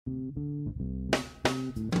Welcome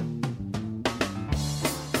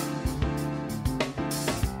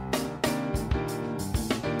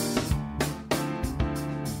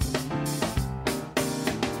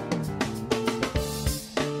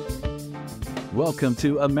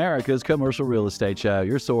to America's Commercial Real Estate Show,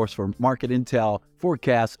 your source for market intel,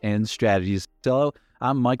 forecasts, and strategies. Hello,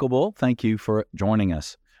 I'm Michael Bull. Thank you for joining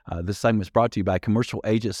us. This segment is brought to you by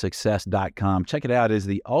CommercialAgentSuccess.com. Check it out. It is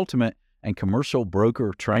the ultimate and commercial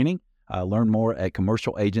broker training. Learn more at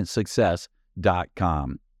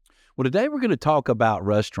CommercialAgentSuccess.com. Well, today we're going to talk about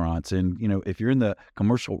restaurants. And, if you're in the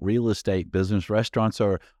commercial real estate business, restaurants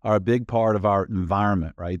are a big part of our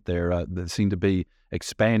environment, right? They seem to be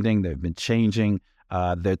expanding. They've been changing.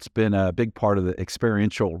 That's been a big part of the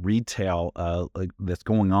experiential retail that's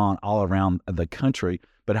going on all around the country.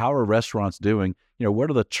 But how are restaurants doing?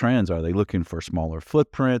 What are the trends? Are they looking for smaller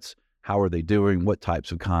footprints? How are they doing? What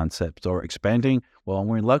types of concepts are expanding? Well,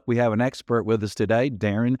 we're in luck. We have an expert with us today,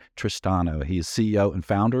 Darren Tristano. He is CEO and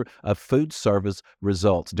founder of Food Service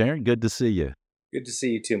Results. Darren, good to see you. Good to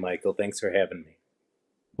see you too, Michael. Thanks for having me.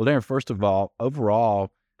 Well, Darren, first of all, overall,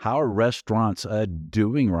 how are restaurants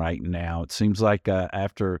doing right now? It seems like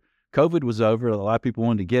after COVID was over, a lot of people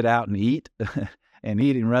wanted to get out and eat and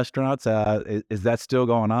eat in restaurants. Is that still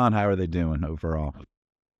going on? How are they doing overall?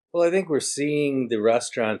 Well, I think we're seeing the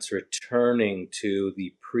restaurants returning to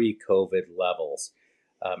the pre-COVID levels.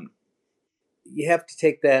 You have to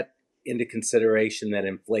take that into consideration that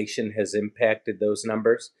inflation has impacted those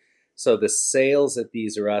numbers. So the sales at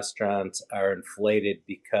these restaurants are inflated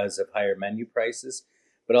because of higher menu prices.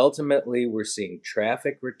 But ultimately, we're seeing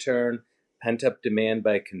traffic return, pent-up demand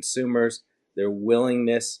by consumers, their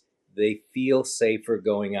willingness. They feel safer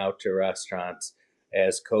going out to restaurants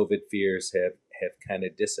as COVID fears have kind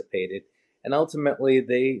of dissipated. And ultimately,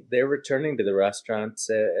 they're returning to the restaurants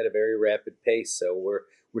at a very rapid pace. So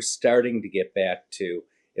we're starting to get back to,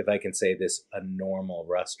 if I can say this, a normal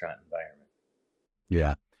restaurant environment.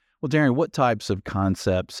 Yeah. Well, Darren, what types of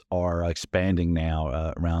concepts are expanding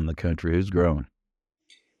now around the country? Who's growing?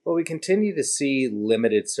 Well, we continue to see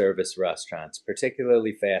limited service restaurants,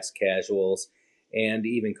 particularly fast casuals and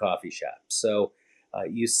even coffee shops. So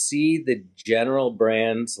you see the general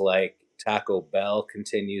brands like Taco Bell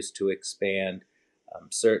continues to expand.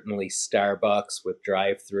 Certainly Starbucks with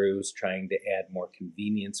drive-thrus trying to add more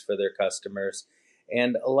convenience for their customers.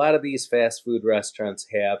 And a lot of these fast food restaurants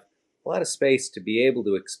have a lot of space to be able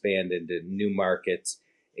to expand into new markets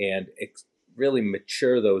and really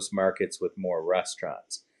mature those markets with more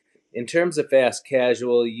restaurants. In terms of fast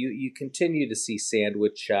casual, you continue to see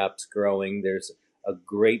sandwich shops growing. There's a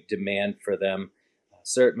great demand for them.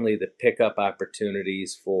 Certainly the pickup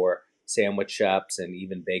opportunities for sandwich shops and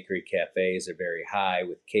even bakery cafes are very high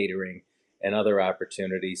with catering and other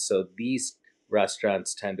opportunities. So these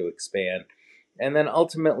restaurants tend to expand. And then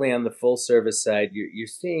ultimately on the full service side, you're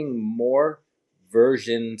seeing more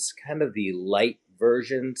versions, kind of the light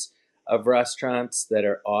versions of restaurants that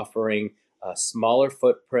are offering smaller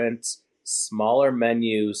footprints, smaller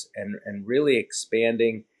menus, and really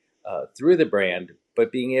expanding through the brand,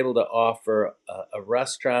 but being able to offer a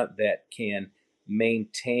restaurant that can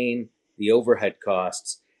maintain the overhead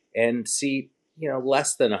costs and see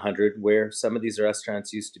less than 100, where some of these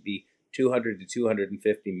restaurants used to be 200 to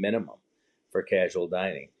 250 minimum for casual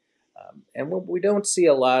dining. And what we don't see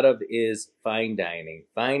a lot of is fine dining.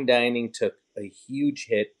 Fine dining took a huge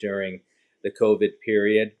hit during the COVID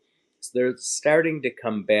period. So they're starting to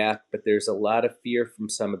come back, but there's a lot of fear from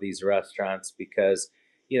some of these restaurants because,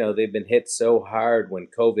 they've been hit so hard when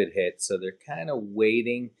COVID hit. So they're kind of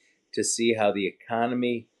waiting to see how the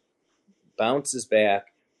economy bounces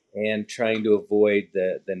back and trying to avoid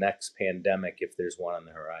the next pandemic if there's one on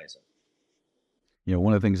the horizon.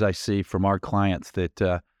 One of the things I see from our clients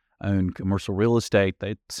that own commercial real estate,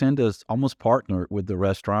 they tend to almost partner with the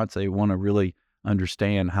restaurants. They want to really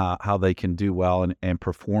understand how they can do well and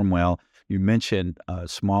perform well. You mentioned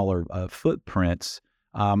smaller footprints.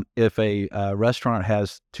 If a restaurant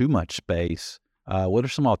has too much space, what are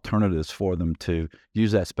some alternatives for them to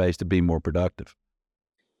use that space to be more productive?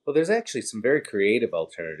 Well, there's actually some very creative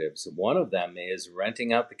alternatives. One of them is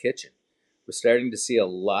renting out the kitchen. We're starting to see a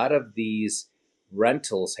lot of these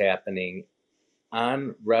rentals happening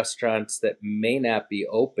on restaurants that may not be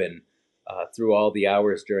open through all the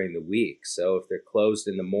hours during the week. So if they're closed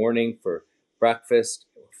in the morning for breakfast,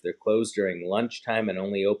 if they're closed during lunchtime and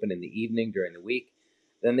only open in the evening during the week,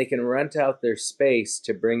 then they can rent out their space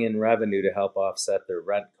to bring in revenue to help offset their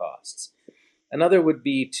rent costs. Another would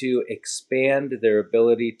be to expand their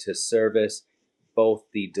ability to service both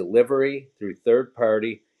the delivery through third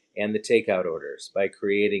party and the takeout orders by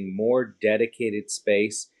creating more dedicated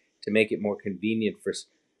space to make it more convenient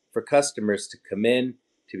for customers to come in,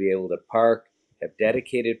 to be able to park, have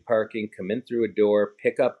dedicated parking, come in through a door,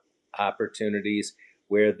 pick up opportunities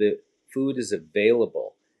where the food is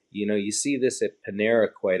available. You know, you see this at Panera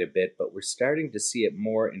quite a bit, but we're starting to see it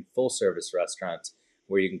more in full service restaurants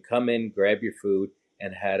where you can come in, grab your food,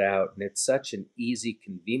 and head out. And it's such an easy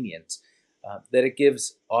convenience that it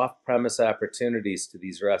gives off premise opportunities to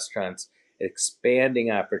these restaurants,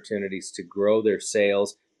 expanding opportunities to grow their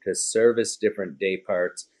sales, to service different day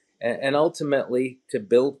parts, and ultimately to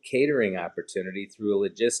build catering opportunity through a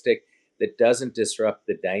logistic that doesn't disrupt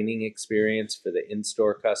the dining experience for the in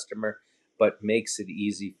store customer, but makes it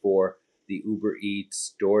easy for the Uber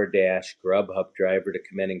Eats, DoorDash, Grubhub driver to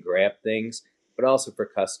come in and grab things, but also for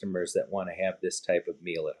customers that want to have this type of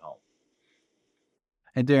meal at home.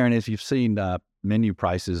 And Darren, as you've seen menu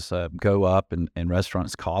prices go up and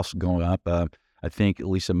restaurants' costs going up, I think at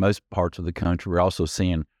least in most parts of the country, we're also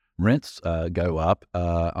seeing rents go up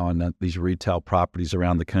on these retail properties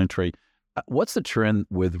around the country. What's the trend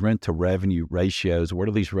with rent to revenue ratios? Where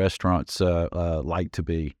do these restaurants like to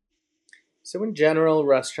be? So, in general,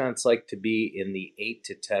 restaurants like to be in the 8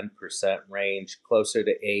 to 10% range, closer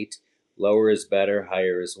to 8. Lower is better,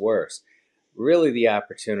 higher is worse. Really, the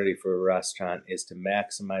opportunity for a restaurant is to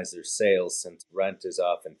maximize their sales since rent is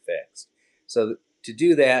often fixed. So, to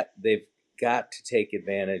do that, they've got to take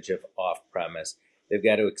advantage of off premise. They've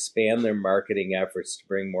got to expand their marketing efforts to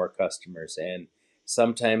bring more customers in.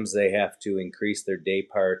 Sometimes they have to increase their day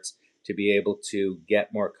parts to be able to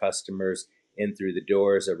get more customers in through the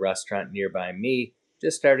doors. A restaurant nearby me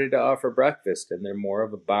just started to offer breakfast, and they're more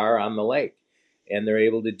of a bar on the lake. And they're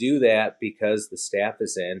able to do that because the staff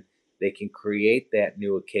is in. They can create that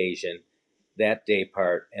new occasion, that day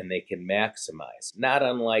part, and they can maximize. Not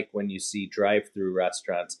unlike when you see drive through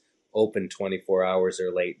restaurants open 24 hours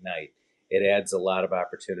or late night. It adds a lot of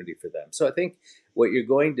opportunity for them. So I think what you're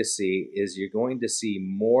going to see is you're going to see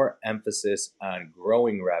more emphasis on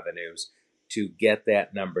growing revenues to get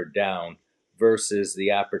that number down versus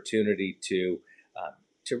the opportunity to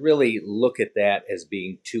really look at that as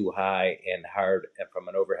being too high and hard from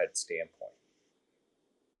an overhead standpoint.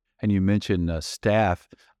 And you mentioned staff.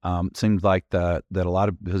 Seems like that a lot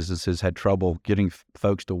of businesses had trouble getting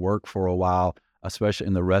folks to work for a while, especially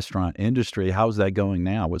in the restaurant industry. How's that going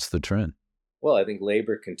now? What's the trend? Well, I think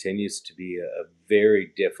labor continues to be a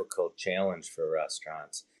very difficult challenge for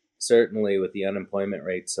restaurants. Certainly, with the unemployment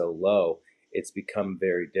rate so low, it's become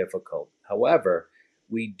very difficult. However,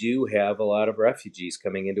 we do have a lot of refugees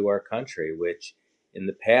coming into our country, which in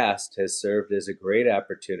the past has served as a great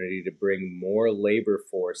opportunity to bring more labor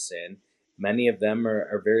force in. Many of them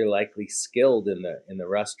are very likely skilled in the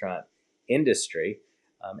restaurant industry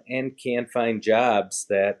and can find jobs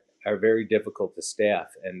that are very difficult to staff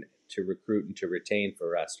and to recruit and to retain for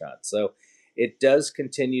restaurants. So it does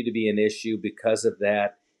continue to be an issue because of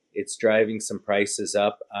that. It's driving some prices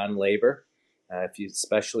up on labor,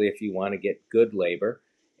 especially if you want to get good labor,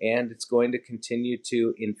 and it's going to continue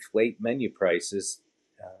to inflate menu prices,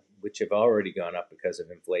 which have already gone up because of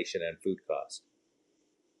inflation and food costs.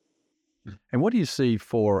 And what do you see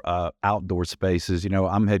for outdoor spaces? You know,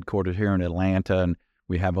 I'm headquartered here in Atlanta, and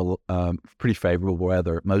we have pretty favorable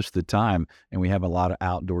weather most of the time, and we have a lot of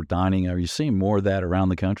outdoor dining. Are you seeing more of that around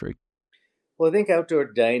the country? Well, I think outdoor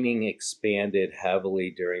dining expanded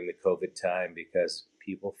heavily during the COVID time because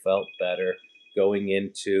people felt better going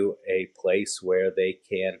into a place where they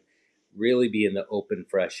can really be in the open,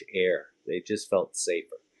 fresh air. They just felt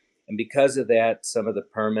safer. And because of that, some of the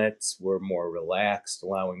permits were more relaxed,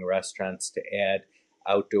 allowing restaurants to add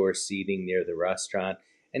outdoor seating near the restaurant.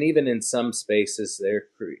 And even in some spaces,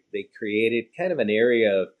 they created kind of an area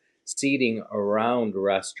of seating around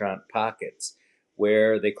restaurant pockets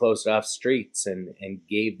where they closed off streets and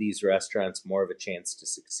gave these restaurants more of a chance to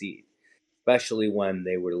succeed, especially when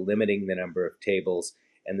they were limiting the number of tables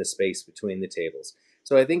and the space between the tables.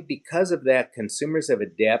 So I think because of that, consumers have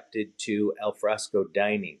adapted to al fresco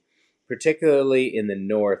dining, particularly in the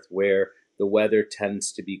north where the weather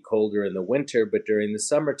tends to be colder in the winter, but during the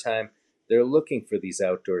summertime, they're looking for these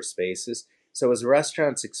outdoor spaces. So as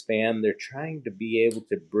restaurants expand, they're trying to be able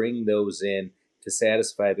to bring those in to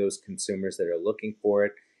satisfy those consumers that are looking for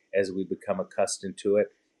it as we become accustomed to it.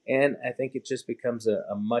 And I think it just becomes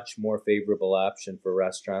a much more favorable option for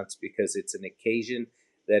restaurants because it's an occasion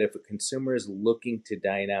that if a consumer is looking to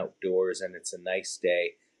dine outdoors and it's a nice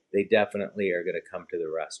day, they definitely are going to come to the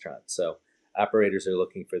restaurant. So operators are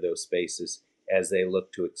looking for those spaces as they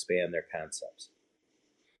look to expand their concepts.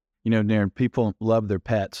 You know, Darren, people love their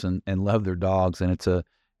pets and love their dogs, and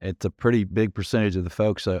it's a pretty big percentage of the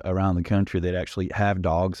folks around the country that actually have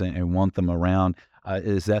dogs and want them around.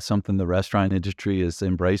 Is that something the restaurant industry is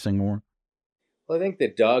embracing more? Well, I think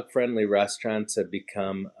that dog friendly restaurants have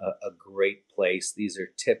become a great place. These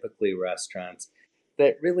are typically restaurants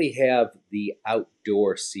that really have the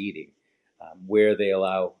outdoor seating where they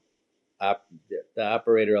allow the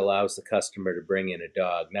operator allows the customer to bring in a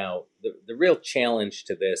dog. Now, the real challenge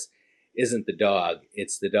to this isn't the dog,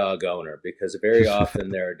 it's the dog owner, because very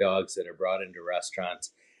often there are dogs that are brought into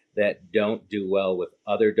restaurants that don't do well with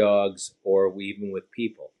other dogs or even with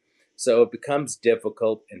people. So it becomes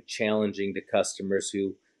difficult and challenging to customers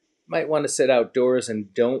who might want to sit outdoors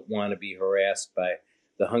and don't want to be harassed by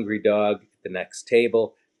the hungry dog at the next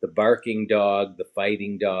table, the barking dog, the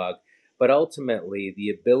fighting dog. But ultimately, the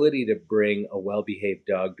ability to bring a well behaved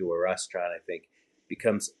dog to a restaurant, I think,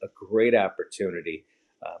 becomes a great opportunity.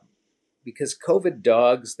 Um, because COVID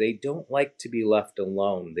dogs, they don't like to be left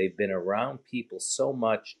alone. They've been around people so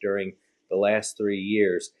much during the last 3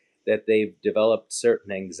 years that they've developed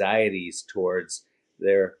certain anxieties towards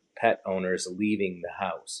their pet owners leaving the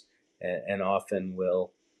house and often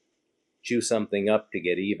will chew something up to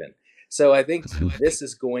get even. So I think this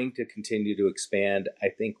is going to continue to expand. I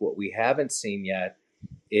think what we haven't seen yet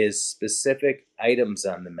is specific items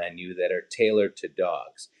on the menu that are tailored to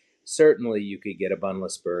dogs. Certainly, you could get a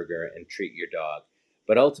bunless burger and treat your dog,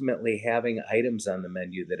 but ultimately, having items on the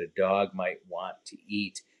menu that a dog might want to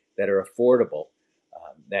eat that are affordable.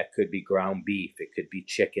 That could be ground beef, it could be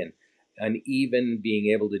chicken, and even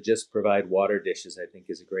being able to just provide water dishes, I think,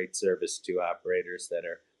 is a great service to operators that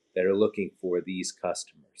are looking for these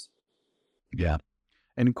customers. Yeah.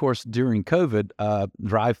 And of course, during COVID,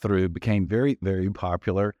 drive-through became very, very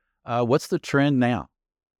popular. What's the trend now?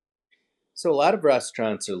 So a lot of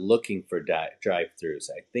restaurants are looking for drive-throughs.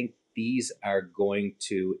 I think these are going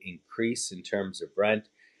to increase in terms of rent.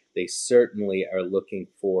 They certainly are looking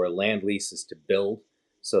for land leases to build,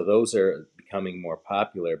 so those are becoming more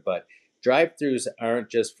popular. But drive-throughs aren't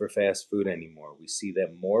just for fast food anymore. We see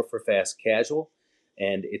them more for fast casual,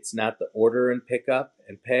 and it's not the order and pick up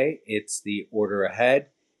and pay, it's the order ahead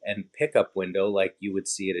and pickup window like you would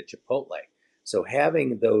see at a Chipotle. So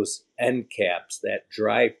having those end caps, that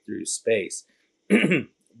drive-through space,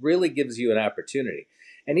 really gives you an opportunity.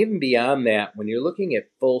 And even beyond that, when you're looking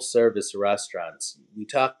at full service restaurants, we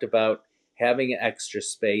talked about having extra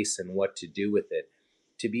space and what to do with it.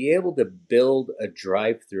 To be able to build a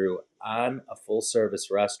drive through on a full service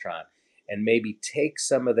restaurant and maybe take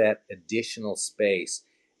some of that additional space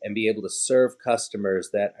and be able to serve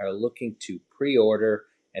customers that are looking to pre order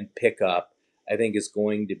and pick up, I think is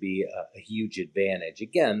going to be a huge advantage.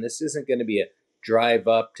 Again, this isn't going to be a drive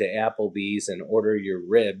up to Applebee's and order your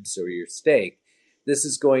ribs or your steak. This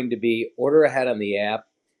is going to be order ahead on the app,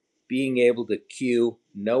 being able to queue,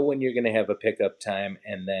 know when you're going to have a pickup time,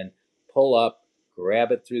 and then pull up,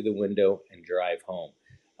 grab it through the window, and drive home.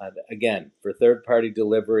 Again, for third party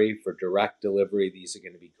delivery, for direct delivery, these are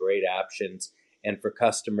going to be great options. And for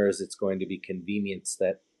customers, it's going to be convenience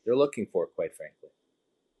that they're looking for, quite frankly.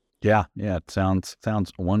 Yeah, yeah, it sounds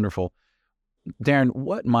wonderful. Darren,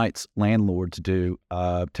 what might landlords do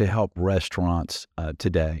to help restaurants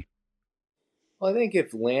today? Well, I think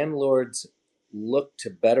if landlords look to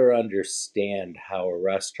better understand how a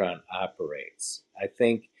restaurant operates, I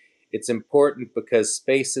think it's important because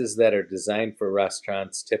spaces that are designed for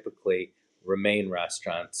restaurants typically remain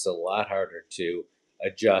restaurants. It's a lot harder to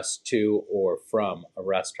adjust to or from a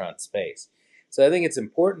restaurant space. So I think it's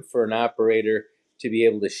important for an operator to be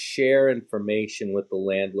able to share information with the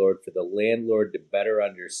landlord, for the landlord to better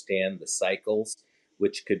understand the cycles,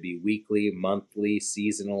 which could be weekly, monthly,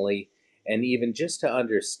 seasonally, and even just to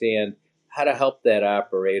understand how to help that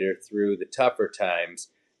operator through the tougher times,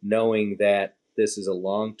 knowing that this is a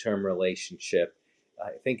long term relationship,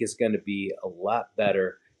 I think is going to be a lot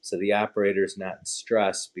better. So the operator's not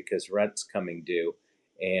stressed because rent's coming due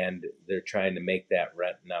and they're trying to make that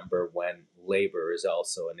rent number when labor is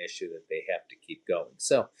also an issue that they have to keep going.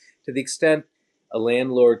 So, to the extent a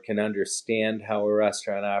landlord can understand how a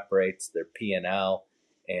restaurant operates, their P&L,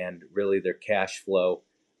 and really their cash flow,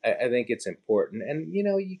 I think it's important. And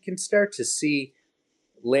you can start to see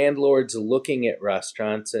landlords looking at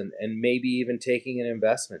restaurants and maybe even taking an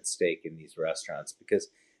investment stake in these restaurants, because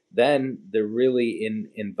then they're really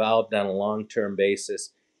involved on a long-term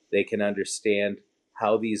basis. They can understand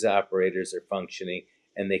how these operators are functioning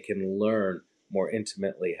and they can learn more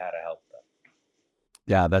intimately how to help them.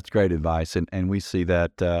 Yeah, that's great advice, and we see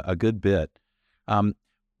that a good bit. Um,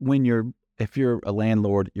 when if you're a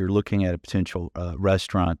landlord, you're looking at a potential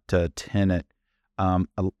restaurant tenant.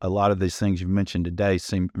 A lot of these things you've mentioned today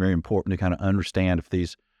seem very important to kind of understand if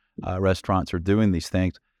these restaurants are doing these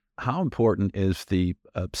things. How important is the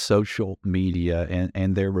social media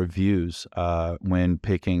and their reviews when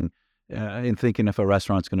picking and thinking if a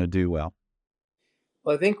restaurant's going to do well?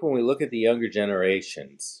 Well, I think when we look at the younger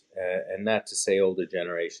generations, and not to say older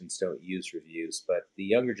generations don't use reviews, but the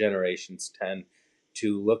younger generations tend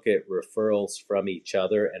to look at referrals from each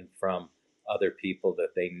other and from other people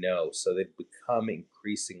that they know. So they've become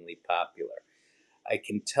increasingly popular. I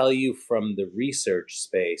can tell you from the research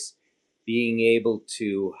space, being able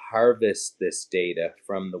to harvest this data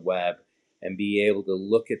from the web and be able to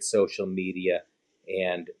look at social media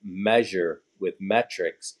and measure with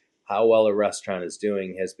metrics how well a restaurant is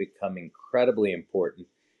doing has become incredibly important.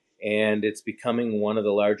 And it's becoming one of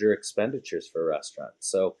the larger expenditures for restaurants.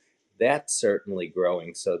 So that's certainly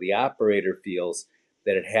growing. So the operator feels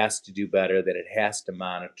that it has to do better, that it has to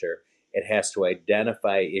monitor, it has to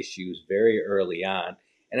identify issues very early on,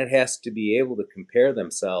 and it has to be able to compare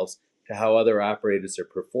themselves to how other operators are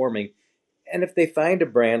performing. And if they find a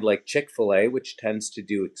brand like Chick-fil-A, which tends to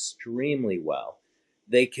do extremely well,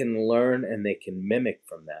 they can learn and they can mimic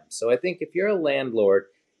from them. So I think if you're a landlord,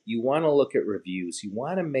 you want to look at reviews. You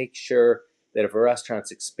want to make sure that if a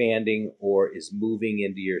restaurant's expanding or is moving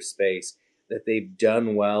into your space, that they've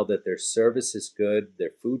done well, that their service is good,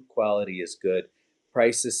 their food quality is good.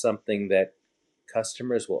 Price is something that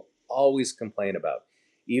customers will always complain about.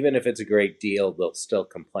 Even if it's a great deal, they'll still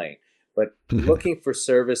complain. But looking for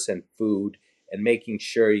service and food and making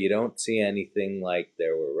sure you don't see anything like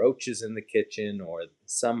there were roaches in the kitchen or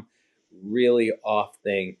some really off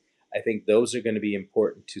thing, I think those are going to be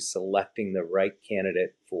important to selecting the right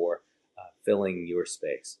candidate for filling your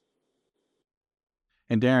space.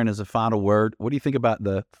 And Darren, as a final word, what do you think about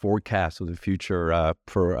the forecast of the future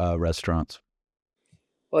for restaurants?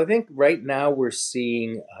 Well, I think right now we're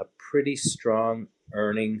seeing pretty strong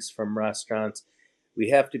earnings from restaurants. We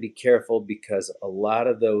have to be careful because a lot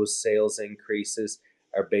of those sales increases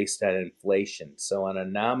are based on inflation. So on a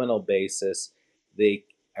nominal basis, they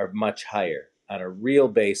are much higher. On a real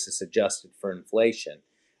basis, adjusted for inflation,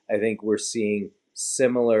 I think we're seeing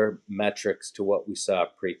similar metrics to what we saw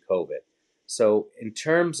pre-COVID. So in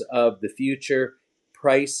terms of the future,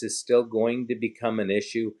 price is still going to become an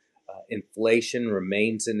issue. Inflation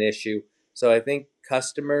remains an issue. So I think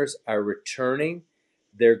customers are returning.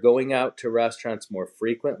 They're going out to restaurants more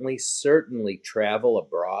frequently. Certainly travel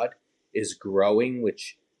abroad is growing,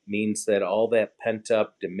 which means that all that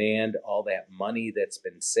pent-up demand, all that money that's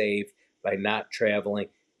been saved by not traveling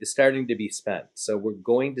is starting to be spent. So we're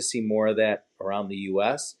going to see more of that around the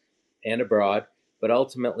U.S. and abroad. But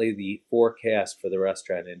ultimately, the forecast for the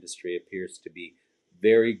restaurant industry appears to be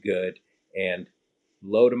very good and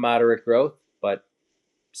low to moderate growth, but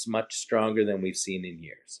it's much stronger than we've seen in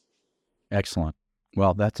years. Excellent.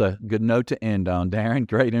 Well, that's a good note to end on. Darren,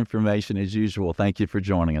 great information as usual. Thank you for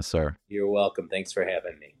joining us, sir. You're welcome. Thanks for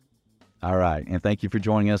having me. All right. And thank you for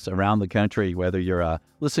joining us around the country, whether you're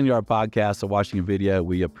listening to our podcast or watching a video.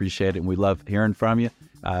 We appreciate it, and we love hearing from you.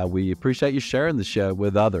 We appreciate you sharing the show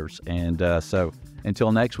with others. And so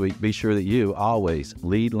until next week, be sure that you always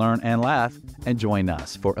lead, learn, and laugh, and join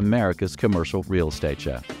us for America's Commercial Real Estate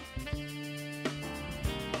Show.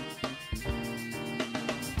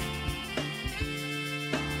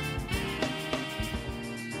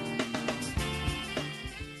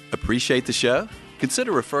 Appreciate the show?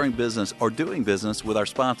 Consider referring business or doing business with our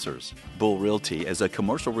sponsors. Bull Realty is a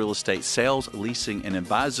commercial real estate sales, leasing, and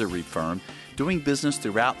advisory firm doing business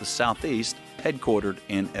throughout the Southeast, headquartered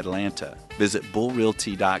in Atlanta. Visit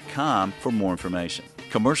bullrealty.com for more information.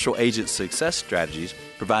 Commercial Agent Success Strategies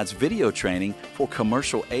provides video training for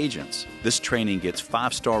commercial agents. This training gets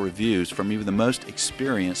 5-star reviews from even the most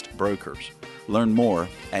experienced brokers. Learn more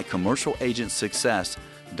at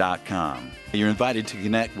commercialagentsuccess.com. You're invited to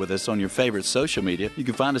connect with us on your favorite social media. You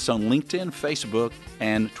can find us on LinkedIn, Facebook,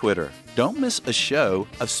 and Twitter. Don't miss a show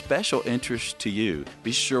of special interest to you.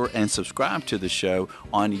 Be sure and subscribe to the show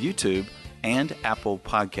on YouTube and Apple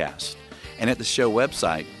Podcasts. And at the show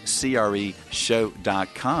website, creshow.com,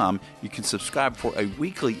 you can subscribe for a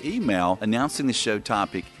weekly email announcing the show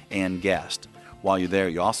topic and guest. While you're there,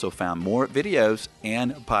 you also found more videos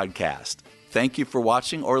and podcasts. Thank you for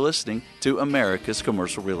watching or listening to America's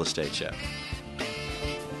Commercial Real Estate Show.